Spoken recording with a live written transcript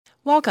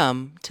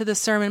Welcome to the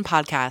Sermon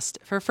Podcast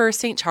for First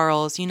St.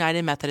 Charles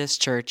United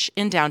Methodist Church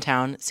in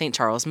downtown St.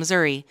 Charles,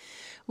 Missouri.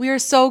 We are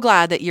so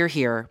glad that you're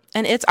here,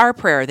 and it's our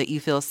prayer that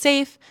you feel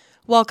safe,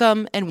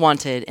 welcome, and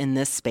wanted in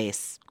this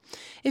space.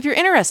 If you're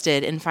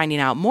interested in finding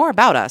out more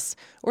about us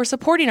or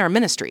supporting our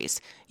ministries,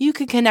 you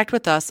can connect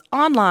with us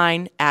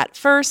online at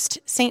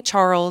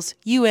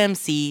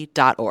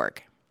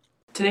firststcharlesumc.org.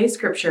 Today's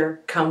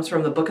scripture comes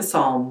from the book of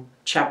Psalm,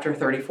 chapter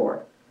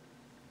 34.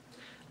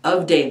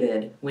 Of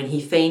David, when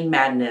he feigned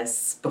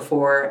madness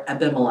before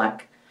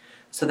Abimelech,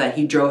 so that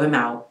he drove him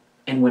out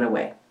and went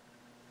away.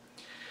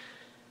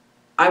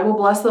 I will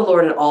bless the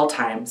Lord at all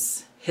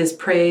times. His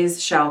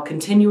praise shall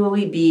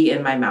continually be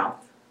in my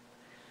mouth.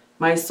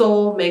 My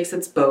soul makes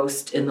its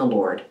boast in the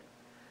Lord.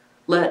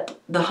 Let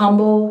the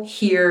humble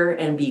hear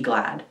and be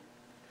glad.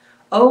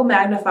 O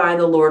magnify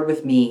the Lord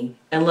with me,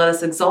 and let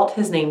us exalt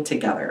his name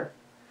together.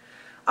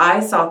 I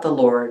sought the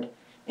Lord,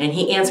 and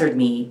he answered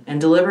me and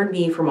delivered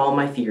me from all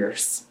my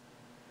fears.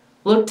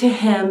 Look to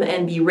him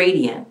and be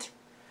radiant,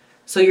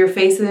 so your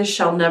faces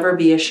shall never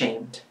be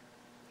ashamed.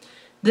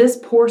 This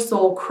poor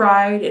soul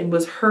cried and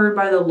was heard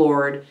by the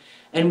Lord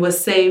and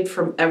was saved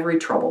from every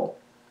trouble.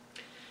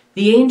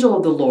 The angel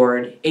of the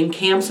Lord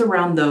encamps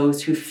around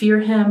those who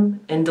fear him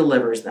and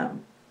delivers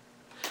them.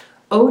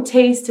 O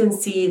taste and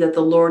see that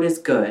the Lord is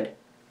good.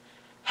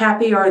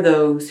 Happy are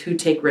those who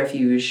take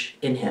refuge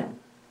in him.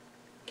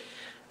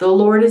 The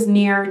Lord is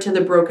near to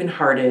the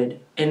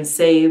brokenhearted and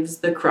saves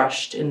the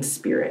crushed in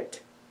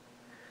spirit.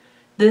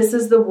 This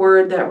is the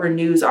word that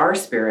renews our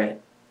spirit.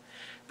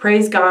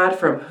 Praise God,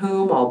 from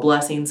whom all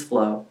blessings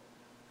flow.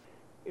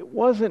 It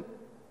wasn't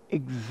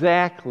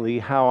exactly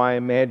how I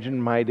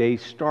imagined my day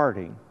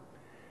starting.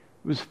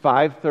 It was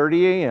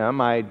 5:30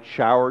 a.m. I'd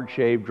showered,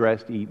 shaved,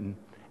 dressed, eaten.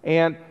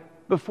 And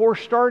before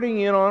starting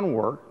in on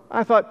work,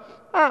 I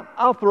thought,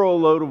 I'll throw a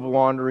load of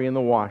laundry in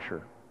the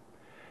washer.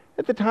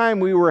 At the time,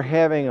 we were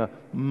having a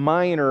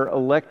minor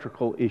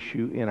electrical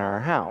issue in our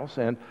house,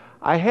 and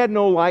I had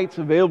no lights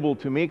available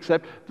to me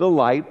except the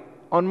light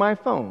on my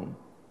phone.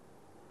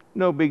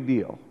 No big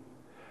deal.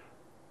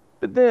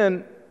 But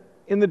then,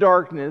 in the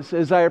darkness,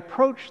 as I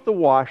approached the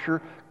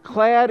washer,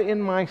 clad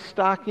in my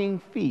stocking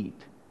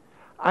feet,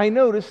 I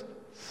noticed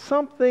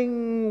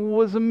something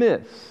was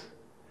amiss.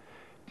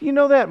 Do you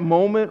know that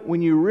moment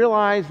when you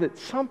realize that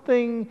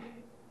something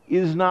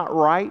is not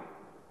right,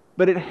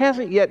 but it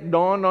hasn't yet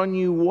dawned on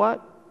you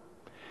what?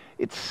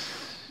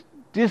 It's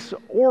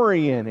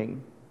disorienting,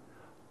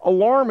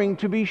 alarming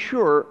to be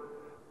sure,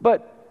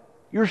 but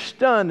you're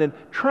stunned and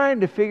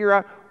trying to figure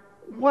out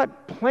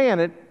what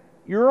planet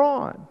you're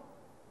on.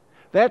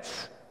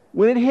 That's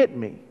when it hit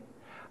me.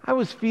 I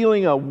was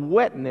feeling a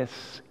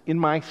wetness in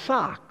my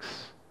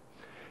socks.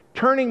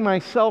 Turning my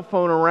cell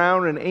phone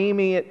around and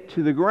aiming it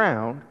to the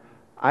ground,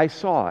 I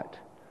saw it.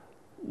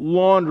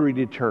 Laundry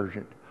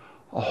detergent.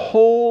 A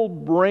whole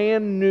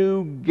brand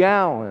new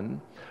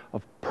gallon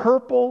of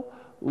purple,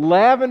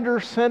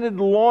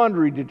 lavender-scented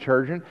laundry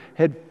detergent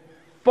had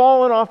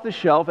fallen off the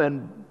shelf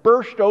and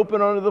burst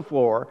open onto the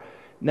floor,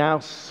 now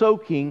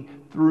soaking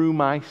through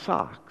my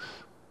socks.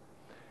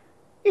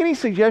 Any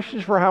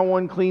suggestions for how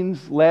one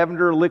cleans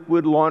lavender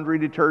liquid laundry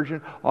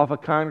detergent off a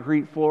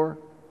concrete floor?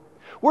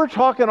 We're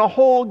talking a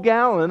whole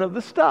gallon of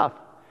the stuff.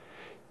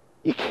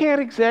 You can't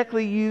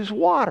exactly use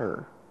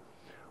water.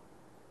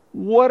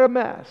 What a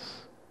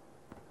mess.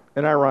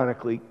 An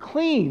ironically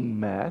clean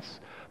mess,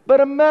 but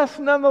a mess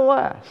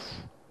nonetheless.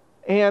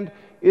 And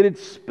it had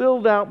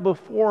spilled out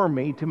before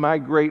me to my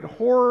great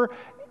horror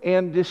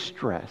and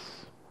distress.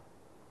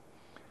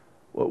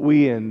 What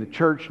we in the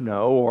church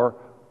know, or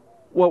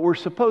what we're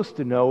supposed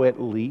to know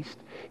at least,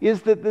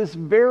 is that this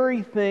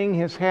very thing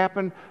has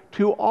happened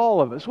to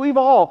all of us. We've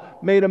all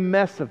made a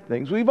mess of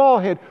things. We've all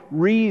had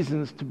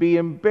reasons to be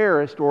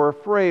embarrassed or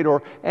afraid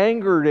or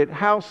angered at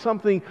how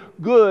something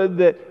good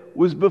that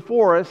was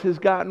before us has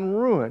gotten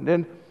ruined,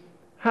 and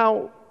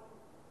how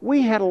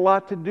we had a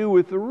lot to do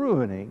with the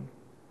ruining,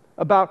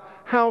 about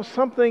how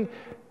something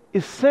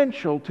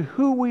essential to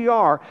who we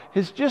are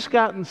has just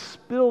gotten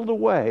spilled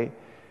away,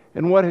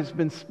 and what has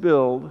been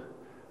spilled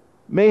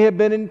may have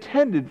been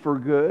intended for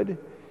good.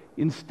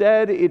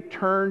 Instead, it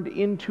turned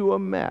into a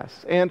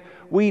mess, and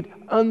we'd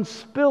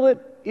unspill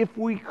it if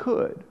we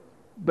could.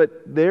 But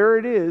there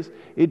it is.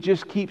 It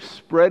just keeps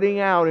spreading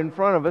out in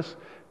front of us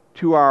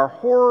to our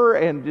horror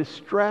and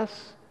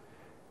distress,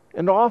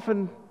 and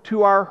often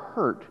to our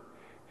hurt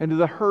and to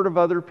the hurt of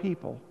other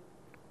people.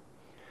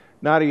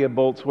 Nadia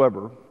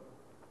Bolz-Weber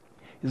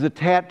is a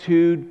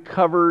tattooed,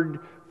 covered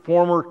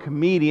former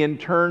comedian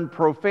turned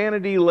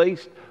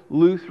profanity-laced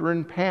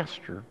Lutheran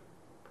pastor.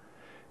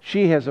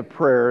 She has a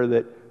prayer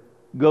that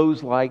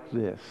goes like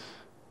this: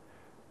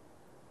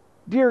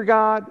 Dear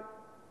God,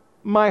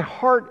 my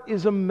heart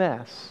is a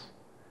mess.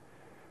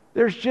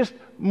 There's just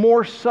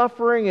more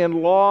suffering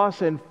and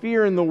loss and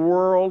fear in the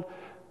world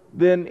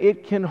than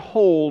it can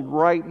hold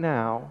right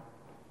now.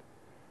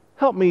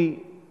 Help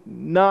me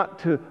not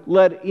to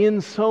let in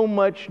so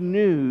much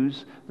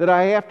news that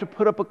I have to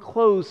put up a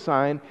close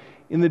sign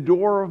in the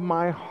door of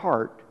my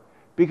heart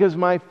because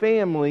my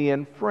family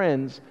and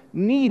friends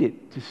need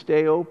it to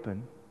stay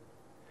open.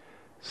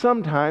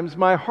 Sometimes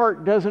my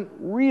heart doesn't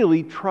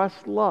really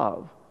trust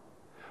love.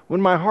 When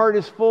my heart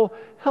is full,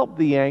 help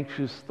the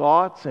anxious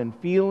thoughts and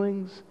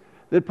feelings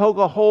that poke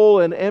a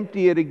hole and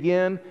empty it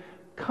again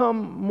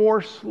come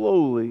more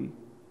slowly,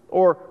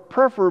 or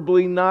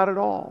preferably not at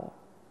all.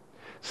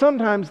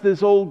 Sometimes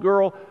this old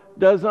girl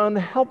does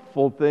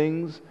unhelpful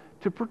things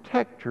to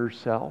protect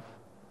herself.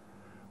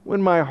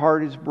 When my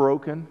heart is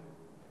broken,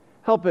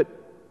 help it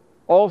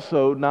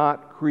also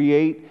not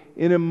create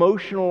an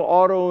emotional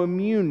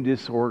autoimmune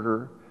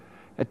disorder,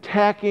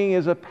 attacking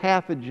as a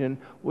pathogen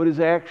what is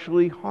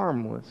actually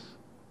harmless.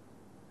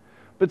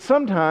 But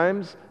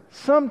sometimes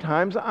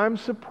I'm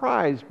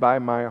surprised by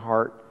my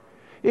heart.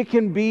 It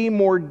can be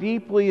more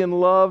deeply in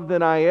love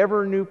than I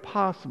ever knew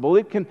possible.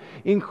 It can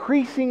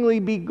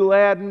increasingly be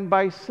gladdened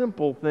by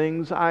simple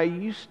things I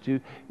used to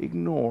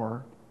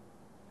ignore.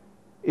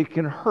 It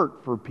can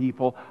hurt for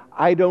people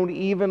I don't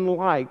even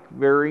like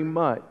very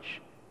much.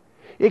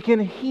 It can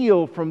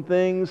heal from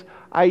things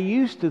I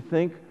used to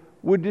think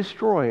would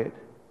destroy it.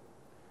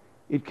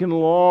 It can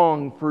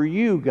long for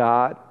you,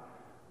 God,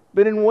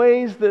 but in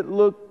ways that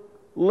look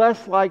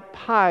less like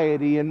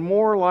piety and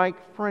more like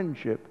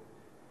friendship.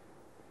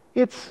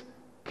 It's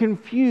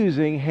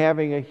confusing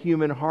having a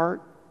human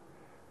heart.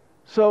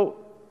 So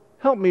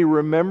help me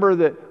remember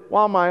that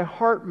while my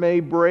heart may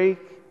break,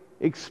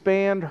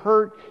 expand,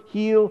 hurt,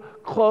 heal,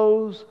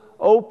 close,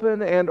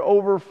 open, and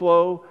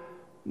overflow,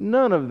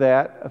 none of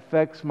that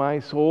affects my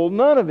soul.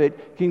 None of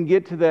it can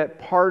get to that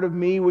part of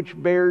me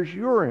which bears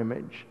your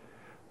image,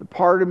 the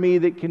part of me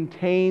that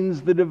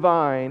contains the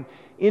divine,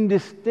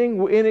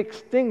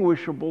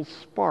 inextinguishable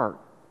spark.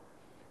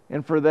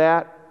 And for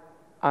that,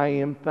 I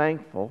am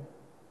thankful.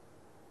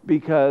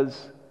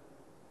 Because,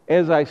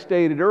 as I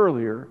stated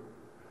earlier,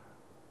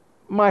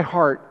 my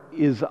heart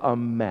is a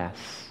mess.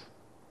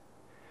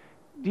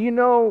 Do you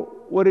know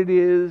what it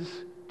is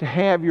to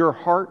have your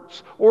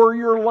hearts or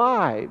your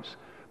lives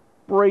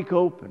break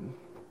open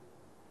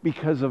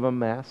because of a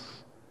mess?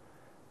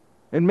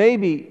 And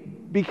maybe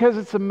because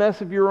it's a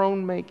mess of your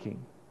own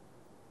making.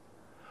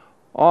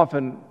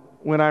 Often,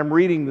 when I'm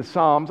reading the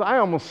Psalms, I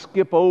almost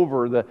skip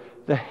over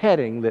the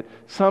heading that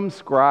some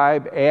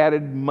scribe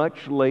added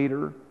much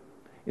later,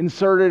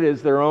 inserted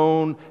as their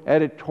own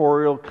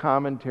editorial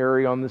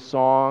commentary on the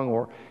song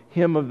or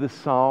hymn of the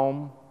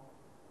psalm.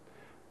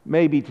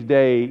 Maybe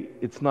today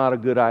it's not a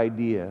good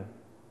idea.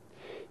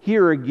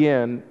 Here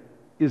again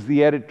is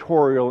the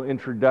editorial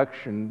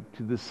introduction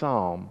to the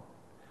psalm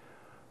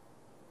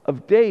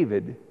of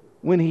David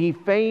when he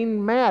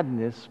feigned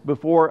madness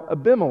before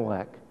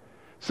Abimelech,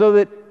 so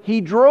that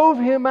he drove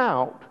him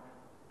out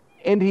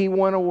and he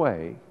went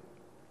away.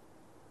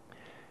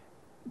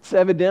 It's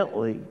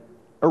evidently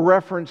a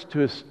reference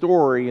to a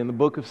story in the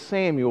book of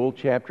Samuel,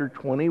 chapter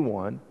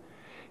 21,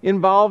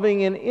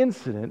 involving an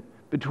incident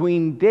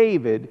between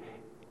David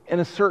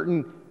and a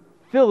certain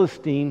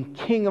Philistine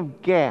king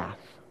of Gath.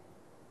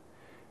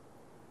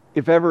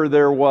 If ever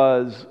there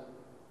was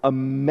a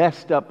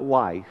messed up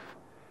life,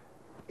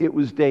 it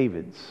was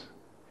David's.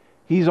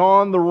 He's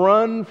on the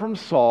run from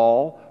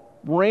Saul,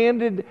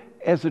 branded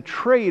as a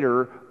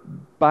traitor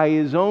by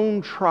his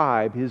own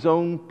tribe, his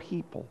own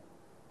people.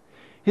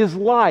 His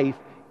life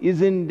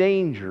is in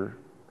danger,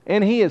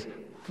 and he has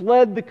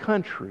fled the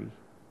country.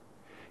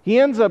 He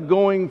ends up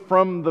going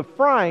from the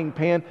frying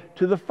pan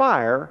to the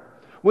fire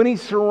when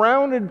he's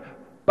surrounded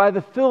by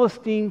the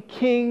Philistine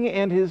king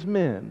and his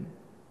men.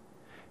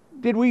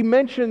 Did we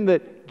mention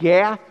that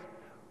Gath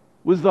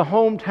was the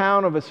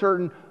hometown of a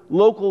certain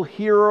local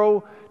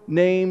hero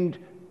named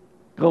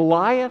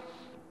Goliath?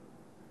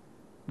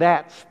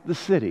 That's the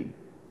city,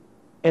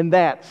 and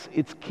that's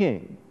its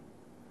king.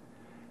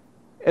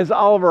 As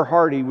Oliver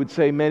Hardy would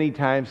say many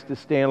times to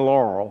Stan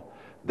Laurel,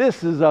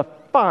 this is a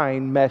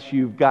fine mess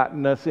you've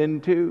gotten us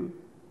into.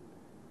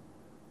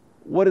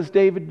 What does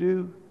David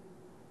do?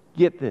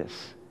 Get this.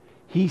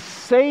 He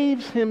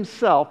saves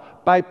himself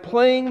by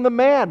playing the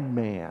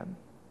madman.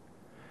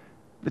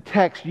 The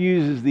text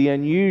uses the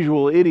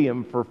unusual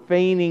idiom for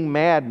feigning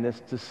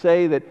madness to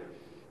say that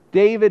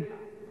David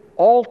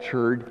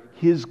altered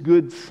his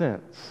good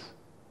sense.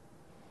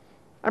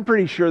 I'm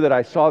pretty sure that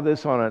I saw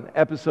this on an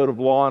episode of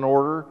Law and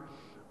Order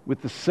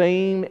with the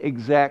same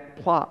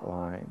exact plot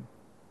line.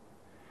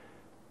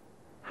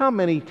 How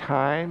many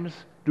times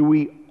do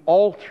we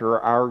alter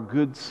our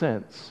good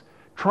sense,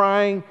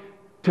 trying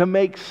to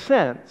make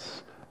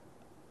sense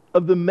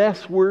of the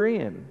mess we're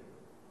in?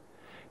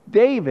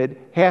 David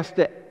has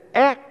to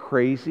act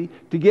crazy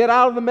to get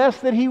out of the mess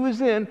that he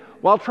was in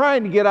while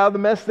trying to get out of the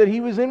mess that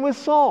he was in with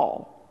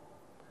Saul.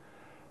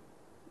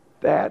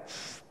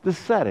 That's the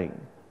setting,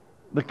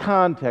 the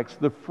context,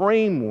 the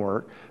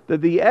framework that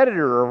the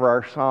editor of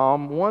our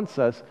psalm wants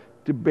us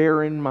to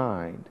bear in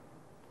mind.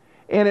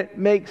 And it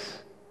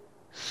makes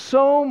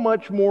so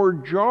much more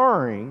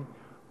jarring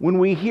when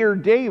we hear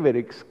David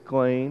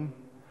exclaim,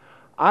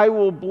 "I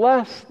will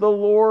bless the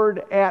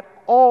Lord at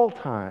all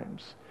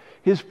times.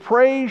 His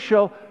praise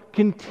shall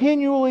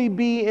continually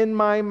be in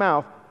my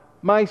mouth."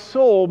 My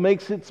soul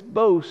makes its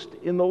boast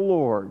in the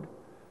Lord.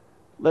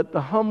 Let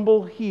the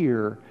humble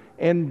hear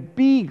and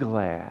be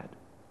glad.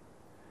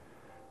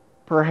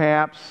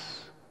 Perhaps,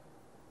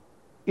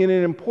 in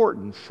an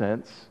important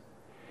sense,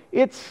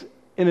 it's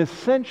an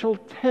essential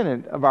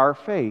tenet of our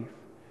faith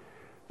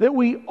that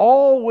we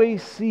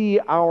always see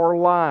our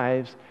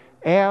lives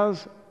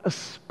as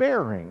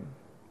aspiring.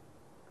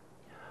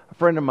 A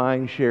friend of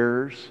mine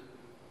shares,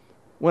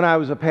 when I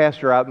was a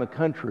pastor out in the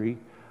country,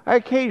 I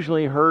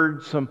occasionally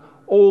heard some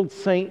old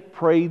saint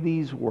pray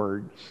these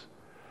words: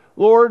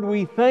 Lord,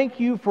 we thank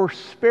you for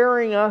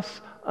sparing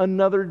us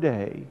another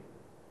day.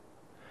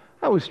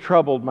 I was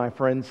troubled, my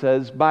friend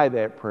says, by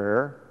that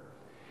prayer.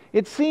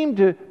 It seemed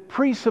to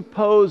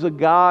presuppose a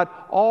God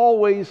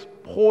always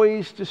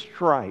poised to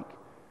strike,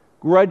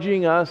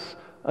 grudging us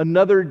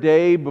another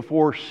day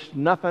before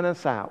snuffing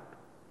us out.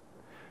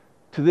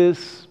 To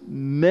this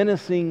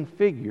menacing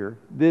figure,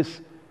 this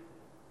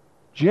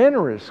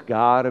generous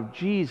God of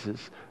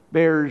Jesus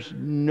bears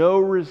no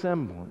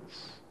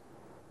resemblance.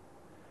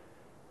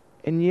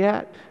 And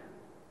yet,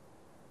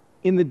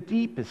 in the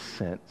deepest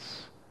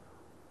sense,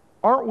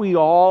 aren't we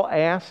all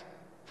asked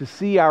to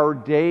see our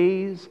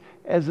days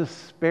as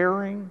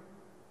aspiring?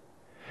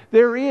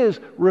 There is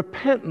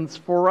repentance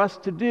for us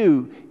to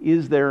do,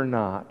 is there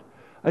not?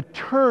 A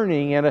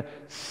turning and a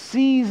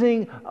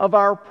seizing of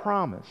our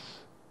promise.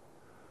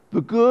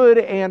 The good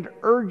and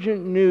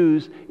urgent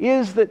news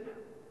is that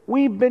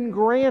we've been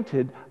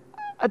granted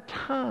a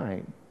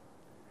time.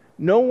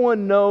 No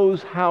one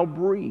knows how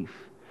brief,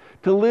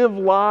 to live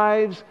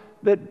lives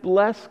that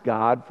bless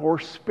God for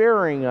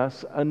sparing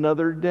us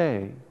another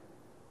day.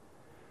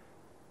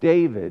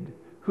 David,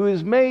 who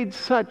has made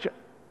such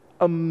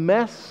a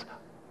mess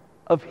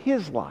of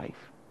his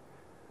life,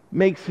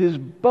 makes his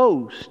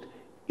boast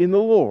in the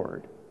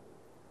Lord.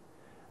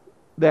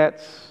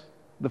 That's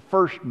the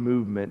first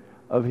movement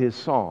of his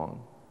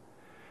song.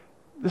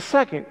 The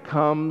second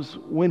comes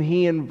when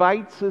he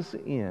invites us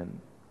in.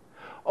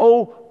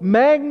 Oh,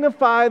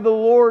 magnify the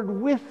Lord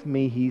with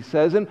me, he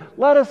says, and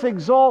let us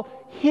exalt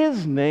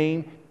his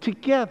name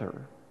together.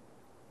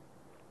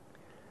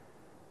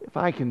 If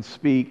I can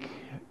speak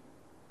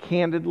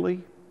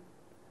candidly,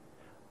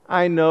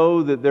 I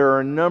know that there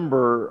are a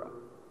number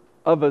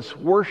of us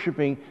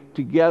worshiping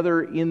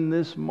together in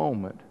this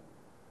moment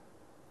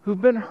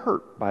who've been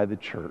hurt by the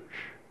church.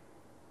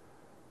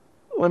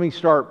 Let me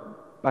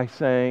start by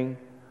saying,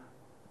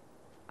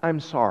 I'm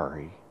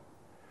sorry.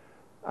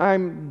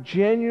 I'm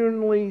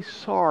genuinely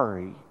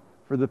sorry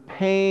for the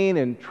pain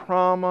and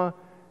trauma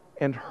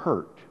and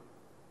hurt.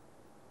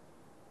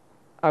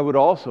 I would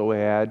also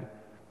add,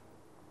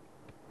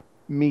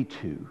 me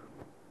too.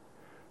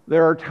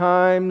 There are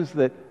times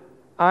that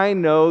I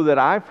know that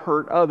I've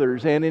hurt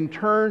others, and in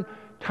turn,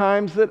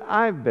 times that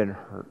I've been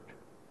hurt.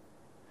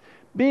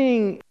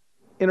 Being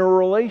in a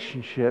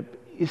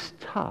relationship is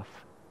tough.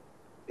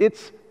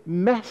 It's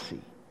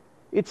messy.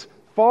 It's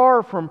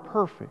far from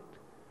perfect.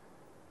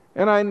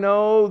 And I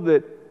know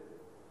that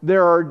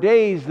there are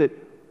days that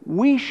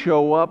we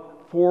show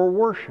up for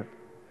worship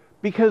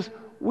because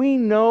we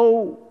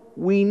know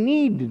we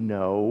need to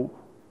know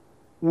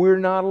we're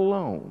not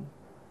alone.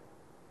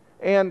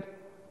 And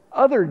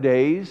other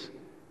days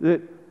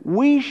that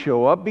we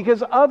show up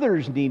because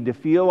others need to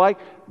feel like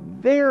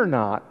they're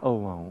not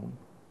alone.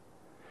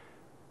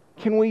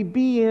 Can we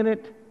be in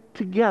it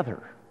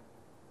together?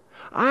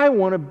 I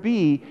want to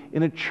be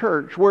in a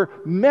church where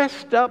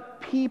messed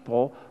up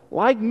people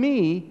like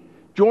me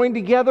join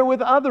together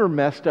with other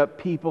messed up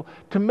people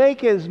to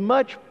make as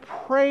much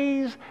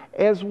praise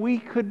as we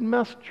could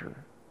muster.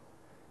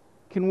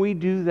 Can we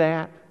do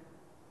that?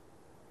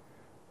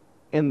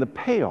 And the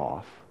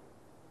payoff,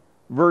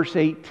 verse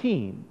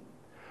 18,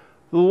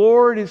 the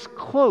Lord is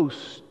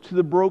close to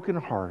the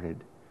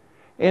brokenhearted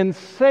and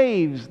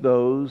saves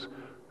those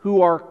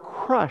who are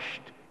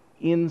crushed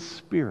in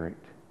spirit.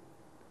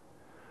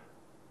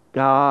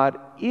 God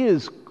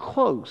is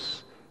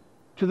close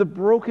to the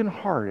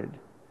brokenhearted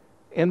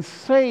and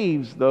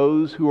saves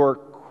those who are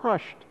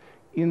crushed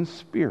in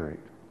spirit.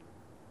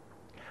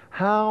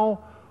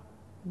 How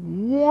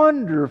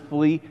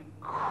wonderfully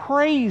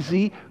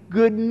crazy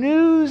good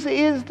news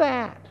is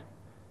that?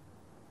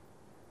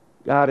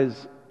 God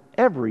is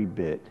every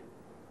bit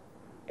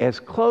as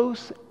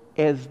close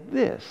as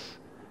this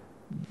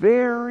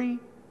very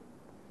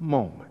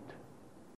moment.